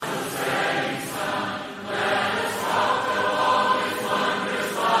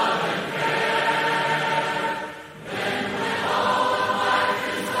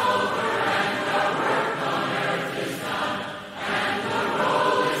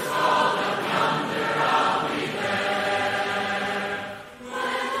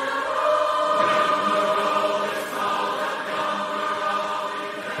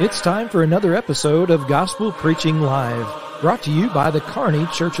It's time for another episode of Gospel Preaching Live, brought to you by the Kearney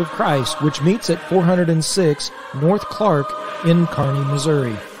Church of Christ, which meets at 406 North Clark in Kearney,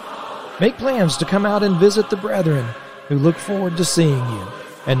 Missouri. Make plans to come out and visit the brethren, who look forward to seeing you.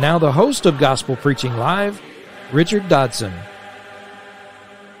 And now the host of Gospel Preaching Live, Richard Dodson.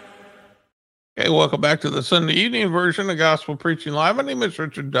 Okay, welcome back to the Sunday evening version of Gospel Preaching Live. My name is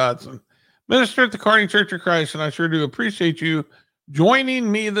Richard Dodson, minister at the Kearney Church of Christ, and I sure do appreciate you joining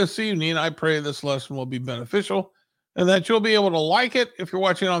me this evening. I pray this lesson will be beneficial and that you'll be able to like it if you're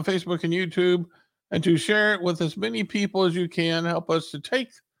watching on Facebook and YouTube, and to share it with as many people as you can. Help us to take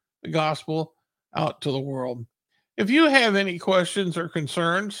the gospel out to the world. If you have any questions or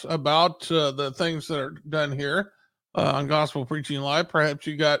concerns about the things that are done here on Gospel Preaching Live, perhaps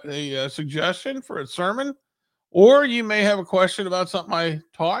you got a suggestion for a sermon, or you may have a question about something I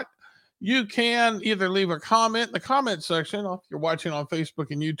taught, you can either leave a comment in the comment section if you're watching on Facebook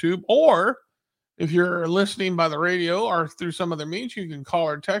and YouTube, or if you're listening by the radio or through some other means, you can call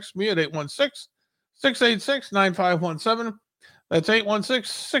or text me at 816-686-9517. That's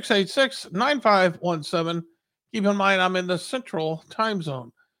 816-686-9517. Keep in mind, I'm in the Central Time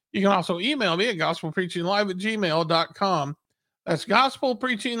Zone. You can also email me at gospelpreachinglive@gmail.com. That's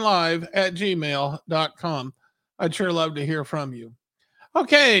gospelpreachinglive@gmail.com. I'd sure love to hear from you.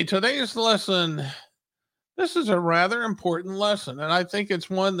 Okay, today's lesson, this is a rather important lesson, and I think it's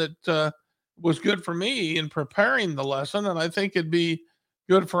one that was good for me in preparing the lesson, and I think it'd be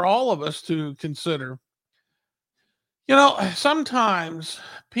good for all of us to consider. You know, sometimes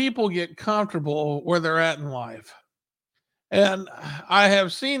people get comfortable where they're at in life, and I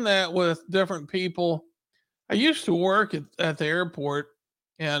have seen that with different people. I used to work at the airport,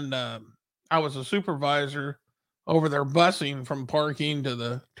 and I was a supervisor over their busing from parking to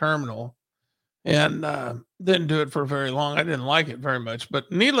the terminal, and didn't do it for very long. I didn't like it very much,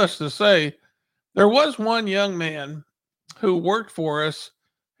 but needless to say, there was one young man who worked for us.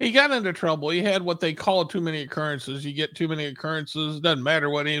 He got into trouble. He had what they call too many occurrences. You get too many occurrences, doesn't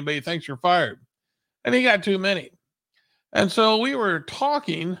matter what anybody thinks, you're fired. And he got too many. And so we were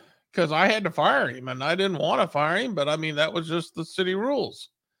talking because I had to fire him, and I didn't want to fire him, but I mean, that was just the city rules.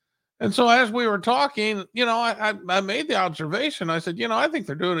 And so as we were talking, you know, I made the observation. I said, you know, I think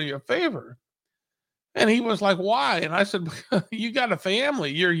they're doing you a favor. And he was like, why? And I said, you got a family.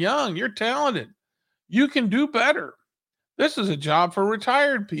 You're young. You're talented. You can do better. This is a job for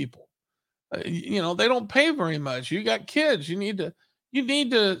retired people. You know, they don't pay very much. You got kids. You need to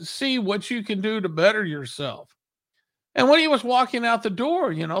see what you can do to better yourself. And when he was walking out the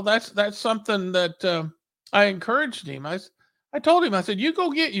door, you know, that's something that I encouraged him. I told him, I said, you go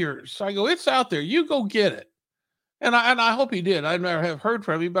get yours. I go, it's out there. You go get it. And I hope he did. I never have heard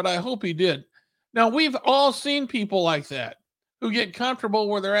from him, but I hope he did. Now, we've all seen people like that who get comfortable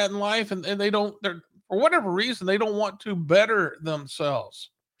where they're at in life, and they're, for whatever reason, they don't want to better themselves.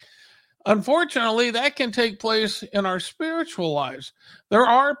 Unfortunately, that can take place in our spiritual lives. There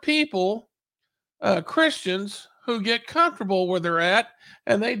are people, Christians, who get comfortable where they're at,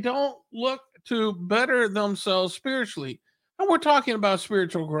 and they don't look to better themselves spiritually. And we're talking about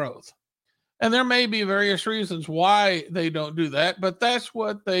spiritual growth. And there may be various reasons why they don't do that, but that's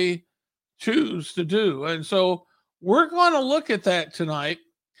what they choose to do. And so we're going to look at that tonight,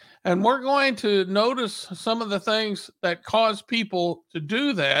 and we're going to notice some of the things that cause people to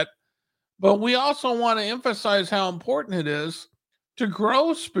do that. But we also want to emphasize how important it is to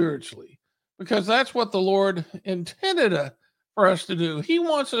grow spiritually, because that's what the Lord intended for us to do. He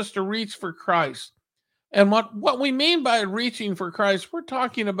wants us to reach for Christ. And what we mean by reaching for Christ, we're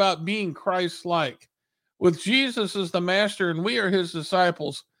talking about being Christ-like. With Jesus as the master and we are his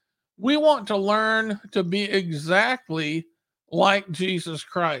disciples, we want to learn to be exactly like Jesus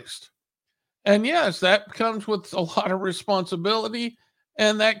Christ. And yes, that comes with a lot of responsibility,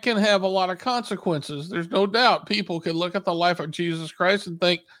 and that can have a lot of consequences. There's no doubt people can look at the life of Jesus Christ and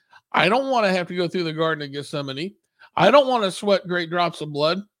think, I don't want to have to go through the Garden of Gethsemane. I don't want to sweat great drops of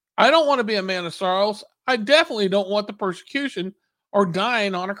blood. I don't want to be a man of sorrows. I definitely don't want the persecution or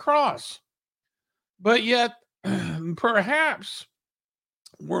dying on a cross. But yet, perhaps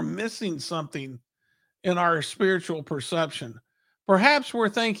we're missing something in our spiritual perception. Perhaps we're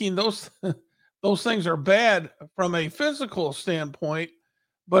thinking those things are bad from a physical standpoint,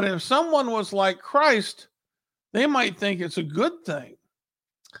 but if someone was like Christ, they might think it's a good thing.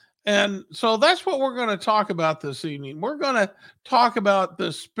 And so that's what we're going to talk about this evening. We're going to talk about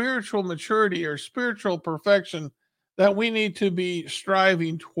the spiritual maturity or spiritual perfection that we need to be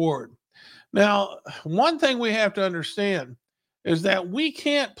striving toward. Now, one thing we have to understand is that we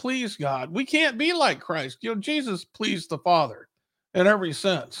can't please God. We can't be like Christ. You know, Jesus pleased the Father. in every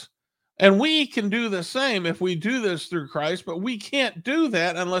sense. And we can do the same if we do this through Christ, but we can't do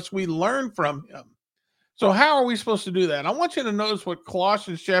that unless we learn from him. So how are we supposed to do that? I want you to notice what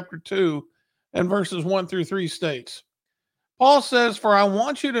Colossians chapter 2 and verses 1 through 3 states. Paul says, "For I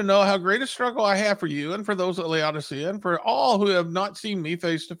want you to know how great a struggle I have for you and for those at Laodicea and for all who have not seen me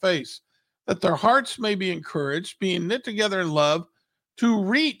face to face, that their hearts may be encouraged, being knit together in love, to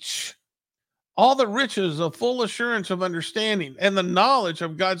reach all the riches of full assurance of understanding and the knowledge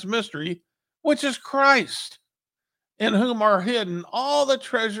of God's mystery, which is Christ, in whom are hidden all the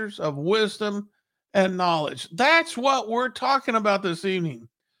treasures of wisdom and knowledge." That's what we're talking about this evening.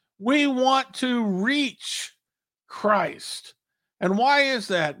 We want to reach Christ. And why is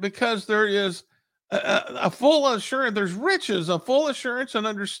that? Because there is a full assurance, there's riches of full assurance and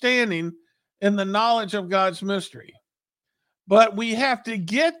understanding in the knowledge of God's mystery. But we have to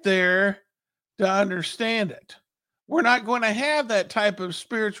get there to understand it. We're not going to have that type of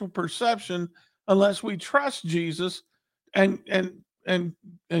spiritual perception unless we trust Jesus and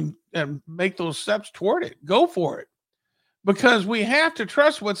make those steps toward it. Go for it. Because we have to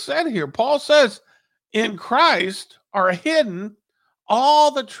trust what's said here. Paul says, in Christ are hidden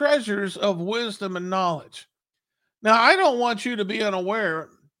all the treasures of wisdom and knowledge. Now, I don't want you to be unaware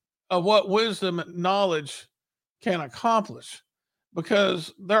of what wisdom and knowledge can accomplish,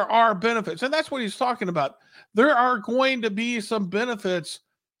 because there are benefits. And that's what he's talking about. There are going to be some benefits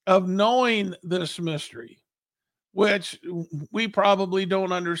of knowing this mystery, which we probably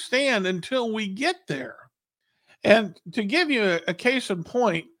don't understand until we get there. And to give you a case in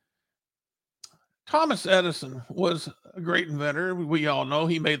point, Thomas Edison was a great inventor. We all know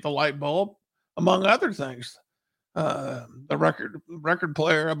he made the light bulb, among other things. The record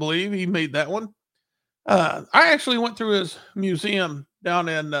player, I believe, he made that one. I actually went through his museum down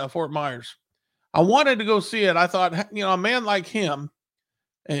in Fort Myers. I wanted to go see it. I thought, a man like him,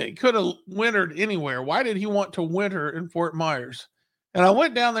 he could have wintered anywhere. Why did he want to winter in Fort Myers? And I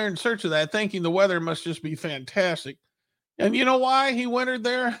went down there in search of that, thinking the weather must just be fantastic. And you know why he wintered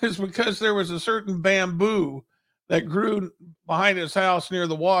there? Is because there was a certain bamboo that grew behind his house near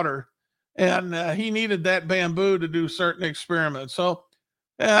the water, and he needed that bamboo to do certain experiments. So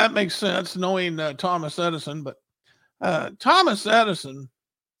that makes sense, knowing Thomas Edison. But Thomas Edison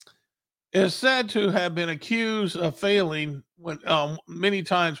is said to have been accused of failing when many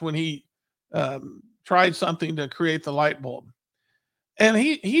times when he tried something to create the light bulb. And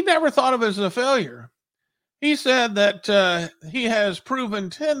he never thought of it as a failure. He said that he has proven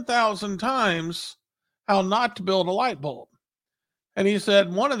 10,000 times how not to build a light bulb. And he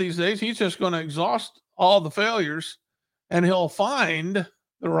said one of these days he's just going to exhaust all the failures and he'll find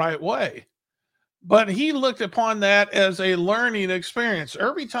the right way. But he looked upon that as a learning experience.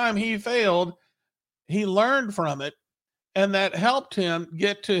 Every time he failed, he learned from it, and that helped him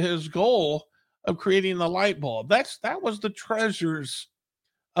get to his goal of creating the light bulb. That was the treasures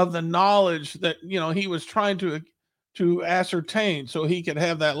of the knowledge that he was trying to ascertain so he could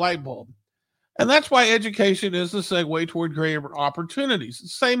have that light bulb. And that's why education is the segue toward greater opportunities. The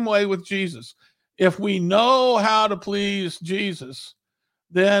same way with Jesus. If we know how to please Jesus,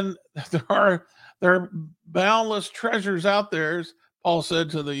 then there are boundless treasures out there, as Paul said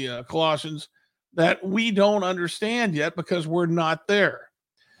to the Colossians, that we don't understand yet because we're not there.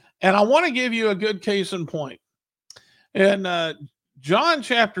 And I want to give you a good case in point. In John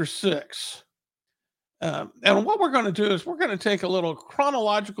chapter 6, and what we're going to do is we're going to take a little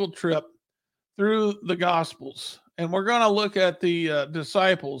chronological trip through the Gospels, and we're going to look at the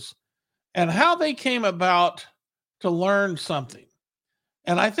disciples and how they came about to learn something.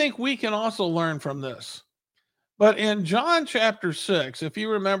 And I think we can also learn from this. But in John chapter 6, if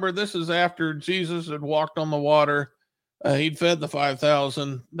you remember, this is after Jesus had walked on the water. He'd fed the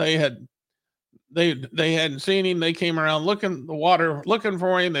 5,000. They hadn't seen him. They came around looking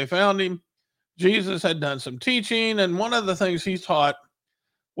for him. They found him. Jesus had done some teaching. And one of the things he taught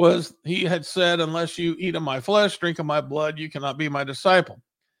was he had said, "Unless you eat of my flesh, drink of my blood, you cannot be my disciple."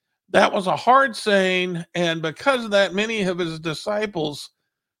 That was a hard saying, and because of that, many of his disciples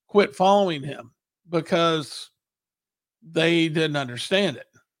quit following him because they didn't understand it.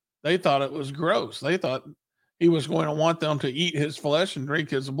 They thought it was gross. They thought he was going to want them to eat his flesh and drink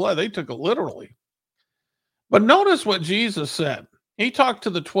his blood. They took it literally. But notice what Jesus said. He talked to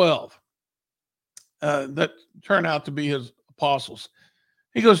the 12 that turned out to be his apostles.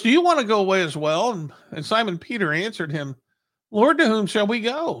 He goes, "Do you want to go away as well?" And Simon Peter answered him, "Lord, to whom shall we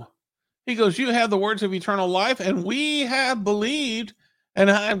go?" He goes, "You have the words of eternal life, and we have believed and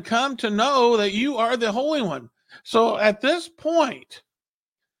have come to know that you are the Holy One." So at this point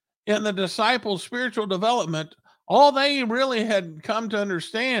in the disciples' spiritual development, All they really had come to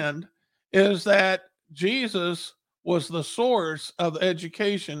understand is that Jesus was the source of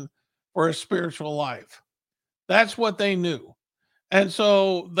education for a spiritual life. That's what they knew. And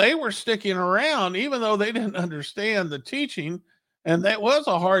so they were sticking around, even though they didn't understand the teaching. And that was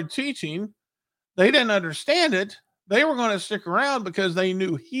a hard teaching. They didn't understand it. They were going to stick around because they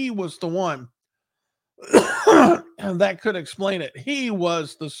knew he was the one and that could explain it. He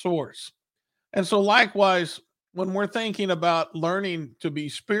was the source. And so, likewise, when we're thinking about learning to be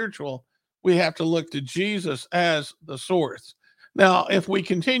spiritual, we have to look to Jesus as the source. Now, if we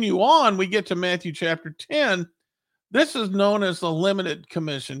continue on, we get to Matthew chapter 10. This is known as the limited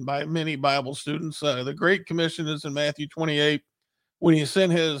commission by many Bible students. The Great Commission is in Matthew 28 when he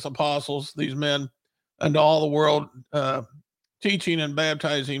sent his apostles, these men, unto all the world, teaching and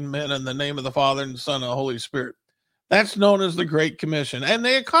baptizing men in the name of the Father and the Son and the Holy Spirit. That's known as the Great Commission. And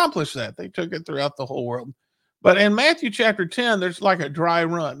they accomplished that. They took it throughout the whole world. But in Matthew chapter 10, there's like a dry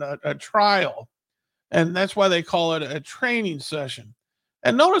run, a trial. And that's why they call it a training session.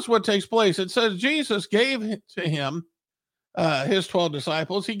 And notice what takes place. It says Jesus gave to him, his 12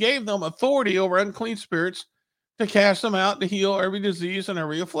 disciples, he gave them authority over unclean spirits to cast them out, to heal every disease and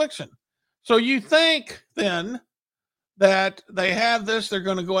every affliction. So you think then that they have this, they're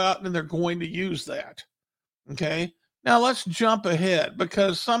going to go out and they're going to use that. Okay. Now let's jump ahead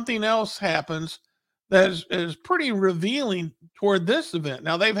because something else happens that is pretty revealing toward this event.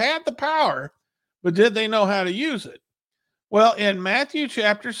 Now they've had the power, but did they know how to use it? Well, in Matthew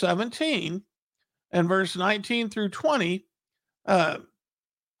chapter 17 and verse 19 through 20,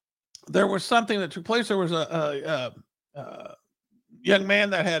 there was something that took place. There was a young man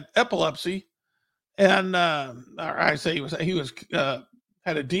that had epilepsy, and I say he was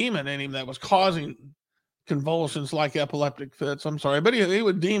had a demon in him that was causing convulsions like epileptic fits. I'm sorry, but he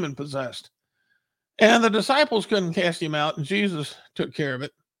was demon possessed, and the disciples couldn't cast him out, and Jesus took care of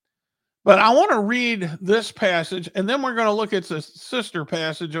it. But I want to read this passage, and then we're going to look at the sister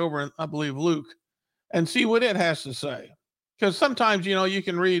passage over in, I believe, Luke, and see what it has to say. Because sometimes, you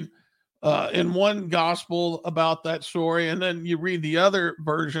can read in one gospel about that story, and then you read the other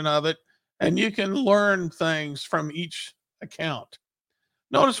version of it, and you can learn things from each account.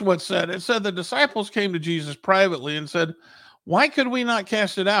 Notice what's said. It said the disciples came to Jesus privately and said, "Why could we not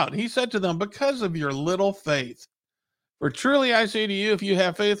cast it out?" He said to them, "Because of your little faith. For truly I say to you, if you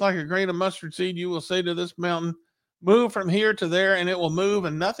have faith like a grain of mustard seed, you will say to this mountain, move from here to there, and it will move,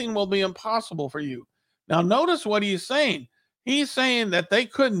 and nothing will be impossible for you." Now, notice what he's saying. He's saying that they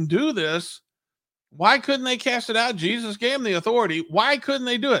couldn't do this. Why couldn't they cast it out? Jesus gave them the authority. Why couldn't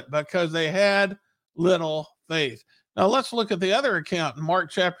they do it? Because they had little faith. Now, let's look at the other account in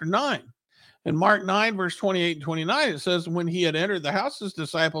Mark chapter 9. In Mark 9, verse 28 and 29, it says, when he had entered the house, his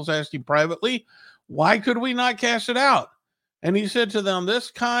disciples asked him privately, "Why could we not cast it out?" And he said to them,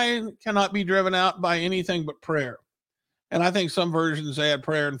 "This kind cannot be driven out by anything but prayer." And I think some versions add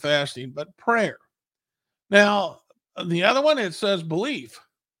prayer and fasting, but prayer. Now, the other one, it says belief.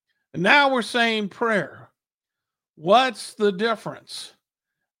 And now we're saying prayer. What's the difference?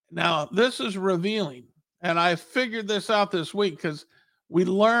 Now, this is revealing. And I figured this out this week because we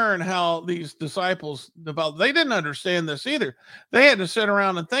learn how these disciples developed. They didn't understand this either. They had to sit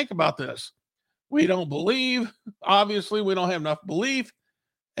around and think about this. We don't believe. Obviously, we don't have enough belief.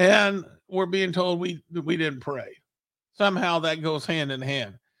 And we're being told we didn't pray. Somehow that goes hand in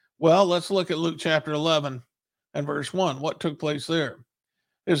hand. Well, let's look at Luke chapter 11 and verse 1. What took place there?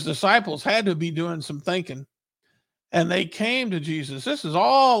 His disciples had to be doing some thinking. And they came to Jesus. This is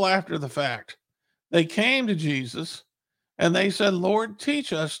all after the fact. They came to Jesus and they said, "Lord,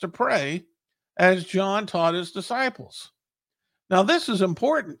 teach us to pray as John taught his disciples." Now, this is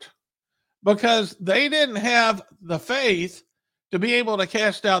important because they didn't have the faith to be able to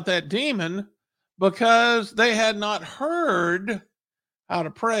cast out that demon because they had not heard how to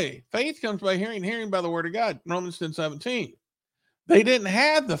pray. Faith comes by hearing, hearing by the word of God, Romans 10:17. They didn't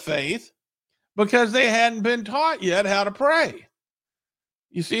have the faith because they hadn't been taught yet how to pray.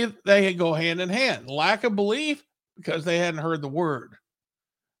 You see, they go hand in hand. Lack of belief because they hadn't heard the word.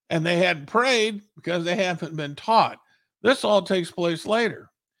 And they hadn't prayed because they haven't been taught. This all takes place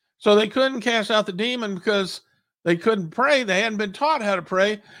later. So they couldn't cast out the demon because they couldn't pray. They hadn't been taught how to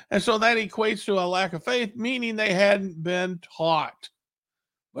pray. And so that equates to a lack of faith, meaning they hadn't been taught.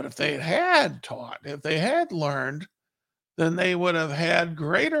 But if they had taught, if they had learned, then they would have had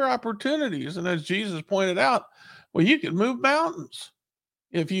greater opportunities. And as Jesus pointed out, well, you could move mountains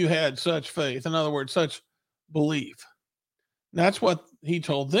if you had such faith. In other words, such belief. That's what he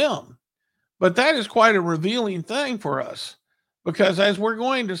told them. But that is quite a revealing thing for us because as we're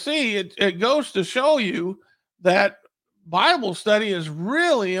going to see, it goes to show you that Bible study is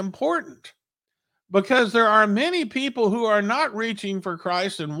really important, because there are many people who are not reaching for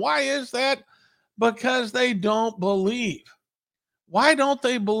Christ. And why is that? Because they don't believe. Why don't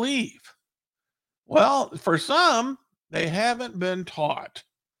they believe? Well, for some, they haven't been taught.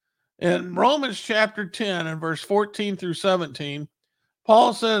 In Romans chapter 10 and verse 14 through 17,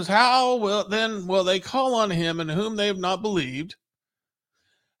 Paul says, how will they call on him in whom they have not believed?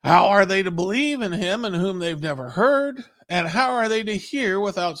 How are they to believe in him in whom they've never heard? And how are they to hear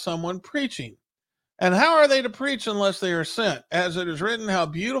without someone preaching? And how are they to preach unless they are sent? As it is written, how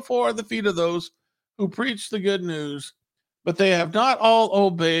beautiful are the feet of those who preach the good news, but they have not all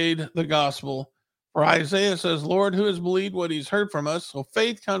obeyed the gospel. For Isaiah says, Lord, who has believed what he's heard from us? So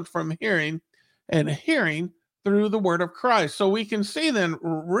faith comes from hearing, and hearing through the word of Christ. So we can see then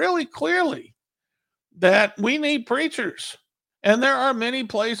really clearly that we need preachers. And there are many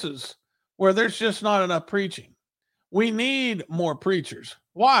places where there's just not enough preaching. We need more preachers.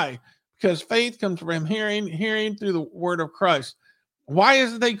 Why? Because faith comes from hearing, hearing through the word of Christ. Why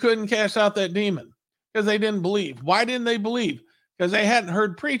is it they couldn't cast out that demon? Because they didn't believe. Why didn't they believe? Because they hadn't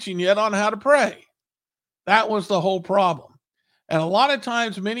heard preaching yet on how to pray. That was the whole problem. And a lot of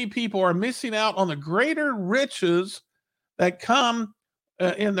times, many people are missing out on the greater riches that come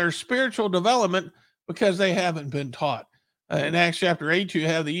in their spiritual development because they haven't been taught. In Acts chapter 8, you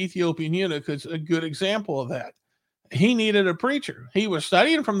have the Ethiopian eunuch. It's a good example of that. He needed a preacher. He was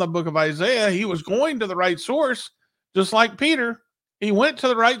studying from the book of Isaiah. He was going to the right source, just like Peter. He went to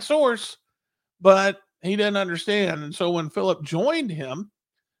the right source, but he didn't understand. And so when Philip joined him,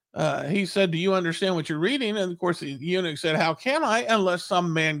 he said, do you understand what you're reading? And of course, the eunuch said, how can I unless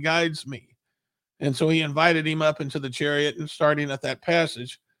some man guides me? And so he invited him up into the chariot, and starting at that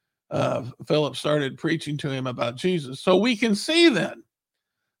passage, Philip started preaching to him about Jesus. So we can see then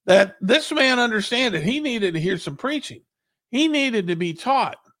that this man understood it. He needed to hear some preaching. He needed to be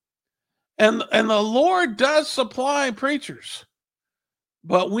taught. And the Lord does supply preachers,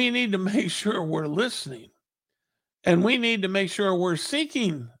 but we need to make sure we're listening. And we need to make sure we're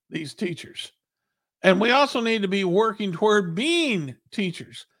seeking these teachers. And we also need to be working toward being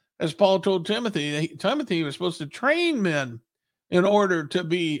teachers. As Paul told Timothy, Timothy was supposed to train men in order to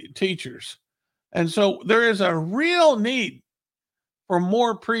be teachers. And so there is a real need for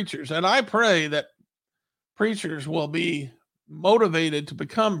more preachers. And I pray that preachers will be motivated to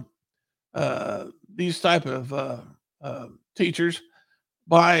become these type of teachers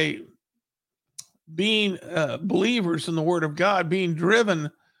by being believers in the word of God, being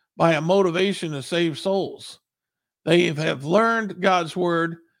driven by a motivation to save souls. They have learned God's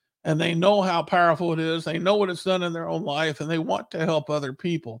word, and they know how powerful it is. They know what it's done in their own life, and they want to help other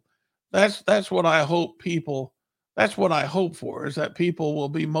people. That's what I hope that's what I hope for, is that people will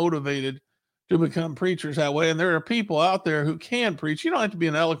be motivated to become preachers that way. And there are people out there who can preach. You don't have to be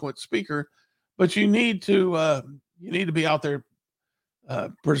an eloquent speaker, but you need to be out there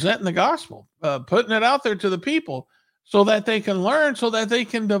presenting the gospel, putting it out there to the people so that they can learn, so that they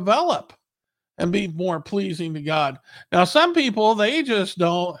can develop and be more pleasing to God. Now, some people, they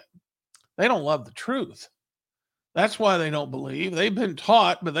don't love the truth. That's why they don't believe. They've been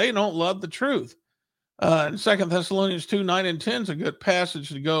taught, but they don't love the truth. In 2 Thessalonians 2, 9 and 10 is a good passage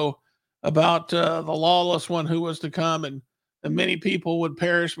to go about the lawless one who was to come, and many people would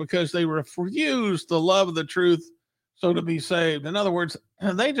perish because they refused the love of the truth, so to be saved. In other words,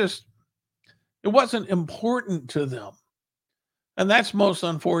 it wasn't important to them. And that's most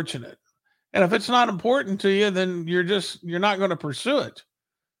unfortunate. And if it's not important to you, then you're not going to pursue it.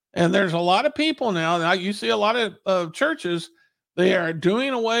 And there's a lot of people now you see a lot of churches, they are doing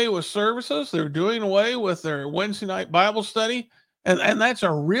away with services. They're doing away with their Wednesday night Bible study. And that's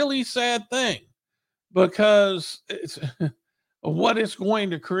a really sad thing, because it's what it's going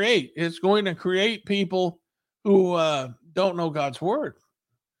to create. It's going to create people who don't know God's word.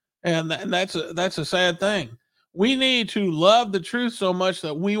 And that's a sad thing. We need to love the truth so much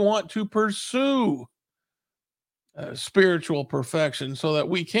that we want to pursue spiritual perfection, so that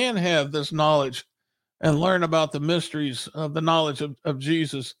we can have this knowledge and learn about the mysteries of the knowledge of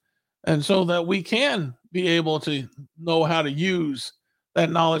Jesus, and so that we can be able to know how to use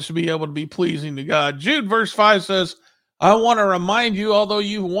that knowledge to be able to be pleasing to God. Jude verse 5 says, I want to remind you, although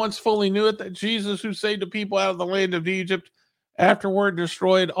you once fully knew it, that Jesus, who saved the people out of the land of Egypt, afterward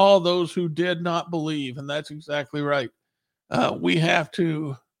destroyed all those who did not believe. And that's exactly right. We have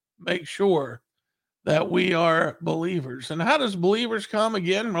to make sure that we are believers. And how does believers come?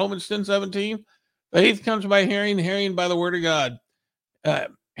 Again, Romans 10:17, faith comes by hearing, hearing by the word of God.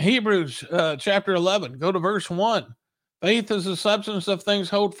 Hebrews chapter 11, go to verse 1. Faith is the substance of things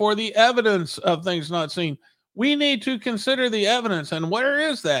hoped for, the evidence of things not seen. We need to consider the evidence. And where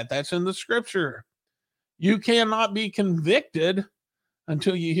is that? That's in the scripture. You cannot be convicted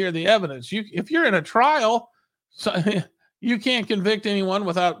until you hear the evidence. If you're in a trial, so, you can't convict anyone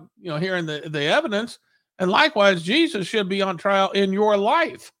without hearing the evidence. And likewise, Jesus should be on trial in your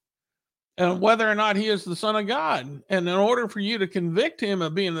life, and whether or not he is the Son of God. And in order for you to convict him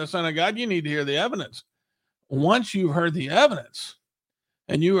of being the Son of God, you need to hear the evidence. Once you've heard the evidence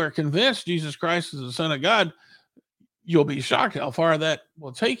and you are convinced Jesus Christ is the Son of God, you'll be shocked how far that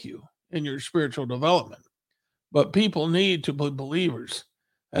will take you in your spiritual development. But people need to be believers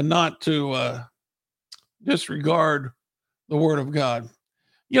and not to disregard the Word of God.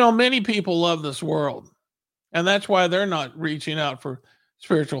 Many people love this world, and that's why they're not reaching out for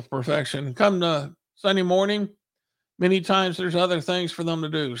spiritual perfection. Come to Sunday morning, many times there's other things for them to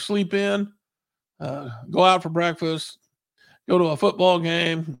do. Sleep in, go out for breakfast, go to a football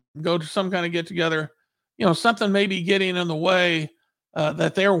game, go to some kind of get-together. Something may be getting in the way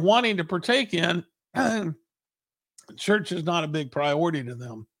that they're wanting to partake in. Church is not a big priority to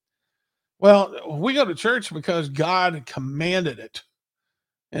them. Well, we go to church because God commanded it.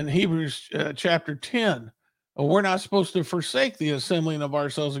 In Hebrews chapter 10, we're not supposed to forsake the assembling of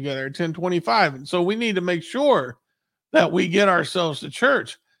ourselves together at 10:25. And so we need to make sure that we get ourselves to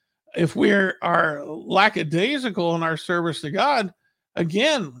church. If we are lackadaisical in our service to God,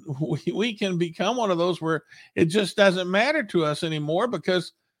 again, we can become one of those where it just doesn't matter to us anymore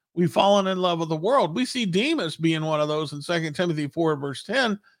because we've fallen in love with the world. We see Demas being one of those in 2 Timothy 4, verse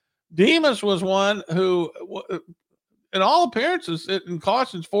 10. Demas was one who, in all appearances, in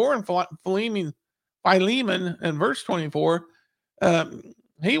Colossians 4 and Philemon in verse 24,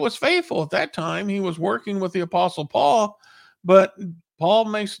 he was faithful at that time. He was working with the Apostle Paul, but Paul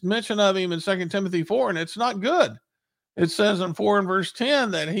makes mention of him in 2 Timothy 4, and it's not good. It says in 4 and verse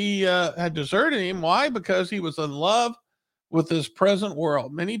 10 that he had deserted him. Why? Because he was in love with this present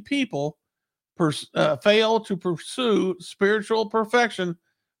world. Many people fail to pursue spiritual perfection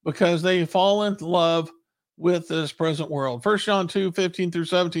because they fall in love with this present world. 1 John 2, 15 through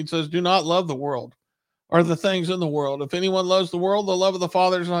 17 says, do not love the world or the things in the world. If anyone loves the world, the love of the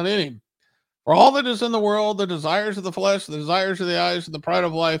Father is not in him. For all that is in the world, the desires of the flesh, the desires of the eyes, and the pride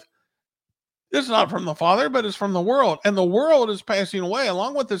of life, is not from the Father, but is from the world. And the world is passing away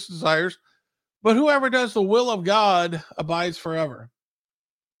along with its desires, but whoever does the will of God abides forever.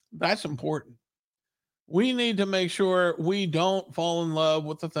 That's important. We need to make sure we don't fall in love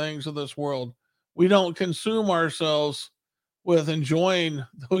with the things of this world. We don't consume ourselves with enjoying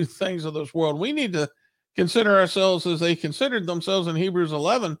those things of this world. We need to consider ourselves as they considered themselves in Hebrews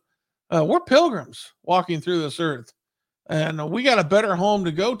 11. We're pilgrims walking through this earth, and we got a better home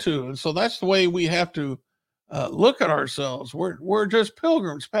to go to. And so that's the way we have to look at ourselves. We're just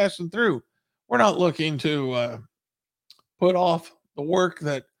pilgrims passing through. We're not looking to put off the work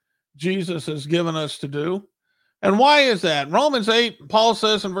that Jesus has given us to do. And why is that? Romans 8, Paul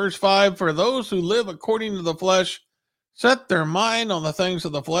says in verse 5, for those who live according to the flesh set their mind on the things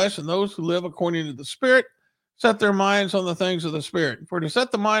of the flesh, and those who live according to the Spirit set their minds on the things of the Spirit. For to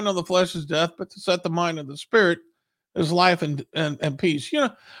set the mind on the flesh is death, but to set the mind on the Spirit is life and peace.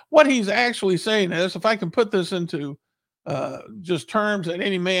 What he's actually saying is, if I can put this into just terms that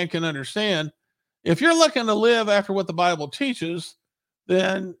any man can understand, if you're looking to live after what the Bible teaches,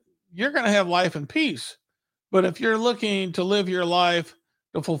 then you're going to have life and peace. But if you're looking to live your life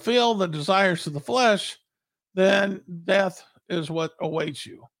to fulfill the desires of the flesh, then death is what awaits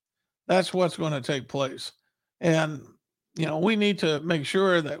you. That's what's going to take place. And, we need to make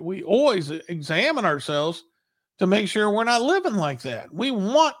sure that we always examine ourselves to make sure we're not living like that. We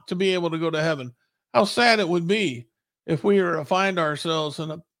want to be able to go to heaven. How sad it would be if we were to find ourselves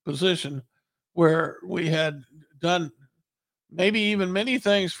in a position where we had done maybe even many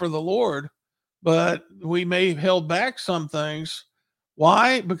things for the Lord, but we may have held back some things.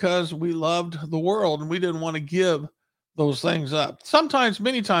 Why? Because we loved the world and we didn't want to give those things up.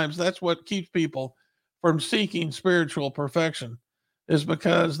 Many times, that's what keeps people from seeking spiritual perfection, is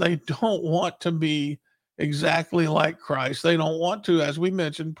because they don't want to be exactly like Christ. They don't want to, as we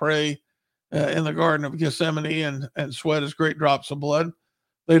mentioned, pray in the Garden of Gethsemane and sweat as great drops of blood.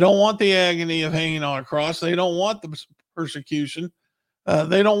 They don't want the agony of hanging on a cross. They don't want the persecution.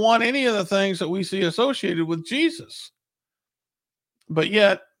 They don't want any of the things that we see associated with Jesus. But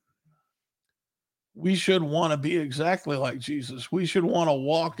yet, we should want to be exactly like Jesus. We should want to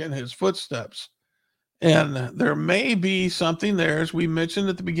walk in his footsteps. And there may be something there, as we mentioned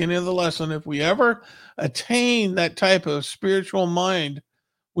at the beginning of the lesson. If we ever attain that type of spiritual mind,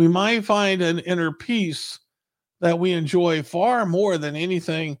 we might find an inner peace that we enjoy far more than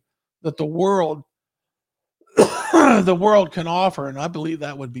anything that the world the world can offer. And I believe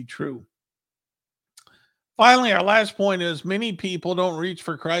that would be true. Finally, our last point is many people don't reach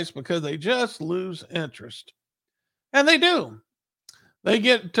for Christ because they just lose interest. And they do. They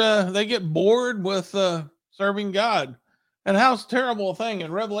get bored with serving God. And how terrible a thing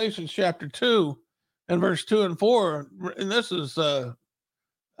in Revelation chapter 2 and verse 2 and 4. And this is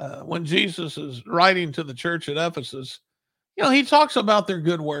when Jesus is writing to the church at Ephesus. He talks about their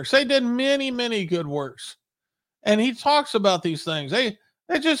good works. They did many, many good works. And he talks about these things. They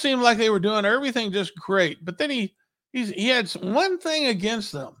just seemed like they were doing everything just great. But then he had one thing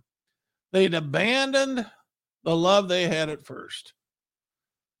against them. They'd abandoned the love they had at first.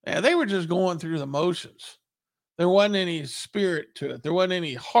 And they were just going through the motions. There wasn't any spirit to it. There wasn't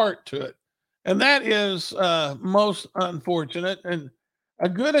any heart to it. And that is most unfortunate. And a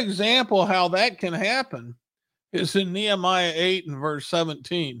good example how that can happen is in Nehemiah 8 and verse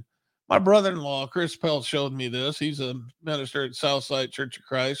 17. My brother-in-law, Chris Pelt, showed me this. He's a minister at Southside Church of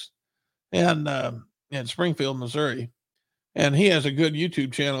Christ and in Springfield, Missouri. And he has a good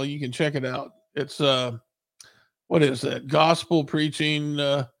YouTube channel. You can check it out. It's, what is that? Gospel preaching.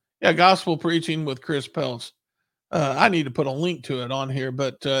 Gospel preaching with Chris Peltz. I need to put a link to it on here,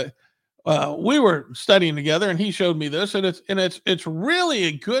 but we were studying together and he showed me this, and it's really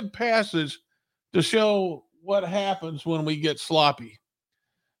a good passage to show what happens when we get sloppy.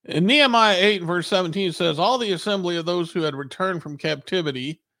 In Nehemiah 8 verse 17 says, all the assembly of those who had returned from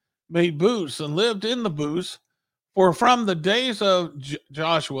captivity made booths and lived in the booths, for from the days of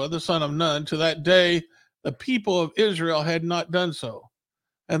Joshua, the son of Nun, to that day, the people of Israel had not done so.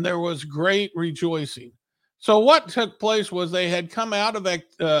 And there was great rejoicing. So what took place was they had come out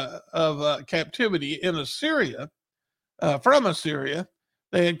of captivity in Assyria, from Assyria.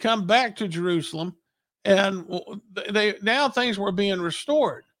 They had come back to Jerusalem, and now things were being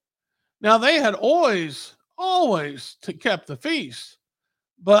restored. Now they had always kept the feast,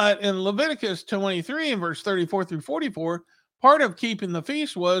 but in Leviticus 23 and verse 34 through 44, part of keeping the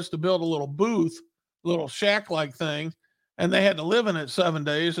feast was to build a little booth, little shack-like thing, and they had to live in it 7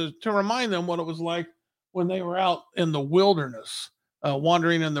 days to remind them what it was like when they were out in the wilderness,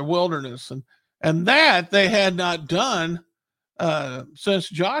 wandering in the wilderness. And that they had not done since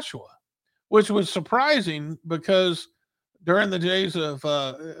Joshua, which was surprising because during the days of,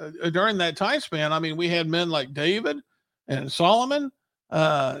 during that time span, I mean, we had men like David and Solomon,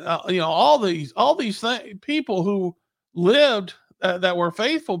 all these people who lived that were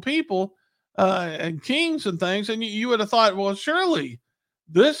faithful people, and kings and things. And you would have thought, well, surely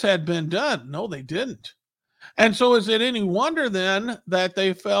this had been done. No, they didn't. And so is it any wonder then that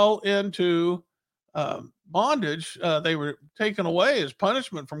they fell into bondage? They were taken away as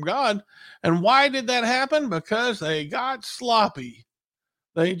punishment from God. And why did that happen? Because they got sloppy.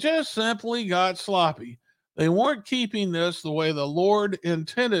 They just simply got sloppy. They weren't keeping this the way the Lord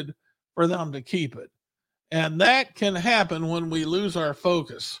intended for them to keep it. And that can happen when we lose our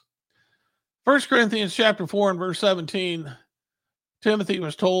focus. 1 Corinthians chapter 4 and verse 17, Timothy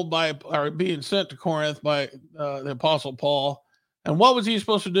was told being sent to Corinth by the Apostle Paul. And what was he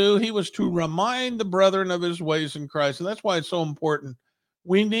supposed to do? He was to remind the brethren of his ways in Christ. And that's why it's so important.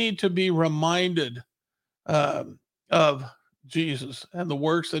 We need to be reminded of Jesus and the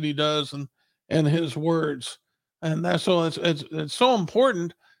works that he does and his words. And that's so it's so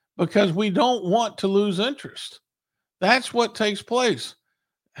important because we don't want to lose interest. That's what takes place.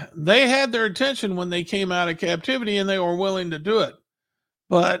 They had their attention when they came out of captivity and they were willing to do it.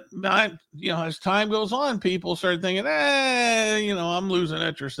 But as time goes on, people start thinking, I'm losing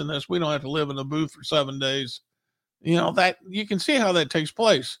interest in this. We don't have to live in a booth for 7 days. That you can see how that takes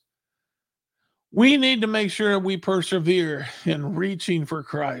place. We need to make sure we persevere in reaching for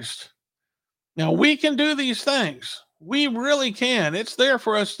Christ. Now, we can do these things. We really can. It's there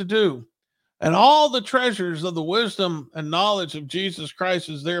for us to do. And all the treasures of the wisdom and knowledge of Jesus Christ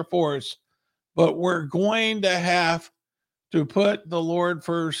is there for us. But we're going to have to put the Lord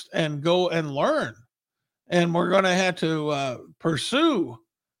first and go and learn. And we're going to have to pursue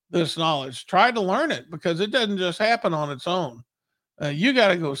this knowledge. Try to learn it because it doesn't just happen on its own. You got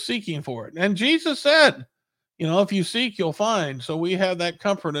to go seeking for it. And Jesus said, if you seek, you'll find. So we have that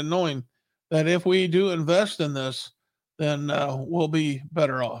comfort in knowing that if we do invest in this, then we'll be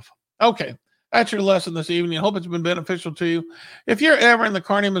better off. Okay. That's your lesson this evening. I hope it's been beneficial to you. If you're ever in the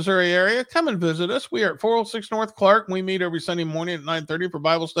Kearney, Missouri area, come and visit us. We are at 406 North Clark. We meet every Sunday morning at 9:30 for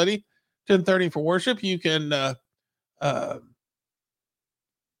Bible study, 10:30 for worship. You can learn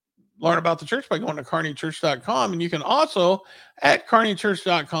about the church by going to kearneychurch.com. And you can also, at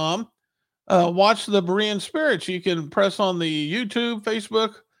kearneychurch.com, watch the Berean Spirits. You can press on the YouTube,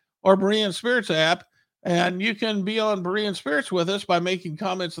 Facebook, or Berean Spirits app, And you can be on Berean Spirits with us by making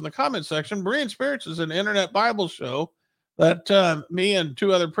comments in the comment section. Berean Spirits is an internet Bible show that me and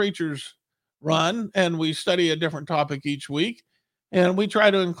two other preachers run, and we study a different topic each week. And we try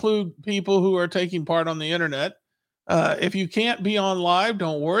to include people who are taking part on the internet. If you can't be on live,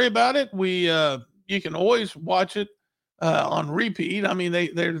 don't worry about it. You can always watch it on repeat. I mean,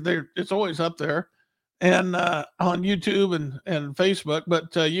 it's always up there, and on YouTube and Facebook.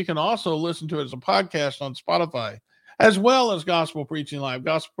 But you can also listen to it as a podcast on Spotify, as well as Gospel Preaching Live.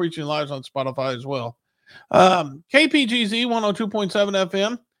 Gospel Preaching Live is on Spotify as well. KPGZ 102.7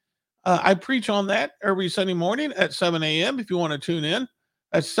 FM. I preach on that every Sunday morning at 7 a.m. if you want to tune in.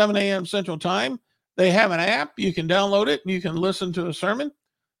 At 7 a.m. Central Time. They have an app. You can download it. And you can listen to a sermon.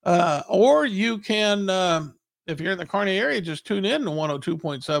 Or you can, if you're in the Kearney area, just tune in to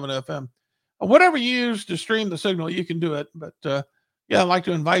 102.7 FM. Whatever you use to stream the signal, you can do it. But I'd like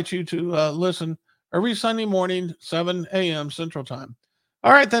to invite you to listen every Sunday morning, 7 a.m. Central Time.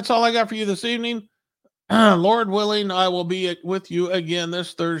 All right, that's all I got for you this evening. Lord willing, I will be with you again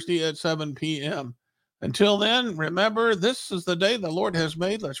this Thursday at 7 p.m. Until then, remember, this is the day the Lord has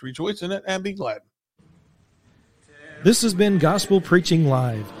made. Let's rejoice in it and be glad. This has been Gospel Preaching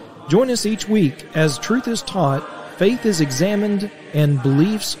Live. Join us each week as truth is taught, faith is examined, and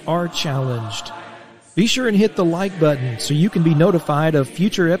beliefs are challenged. Be sure and hit the like button so you can be notified of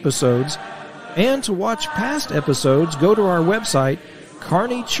future episodes. And to watch past episodes, go to our website,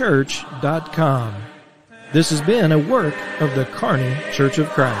 kearneychurch.com. This has been a work of the Kearney Church of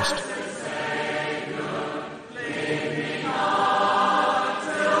Christ.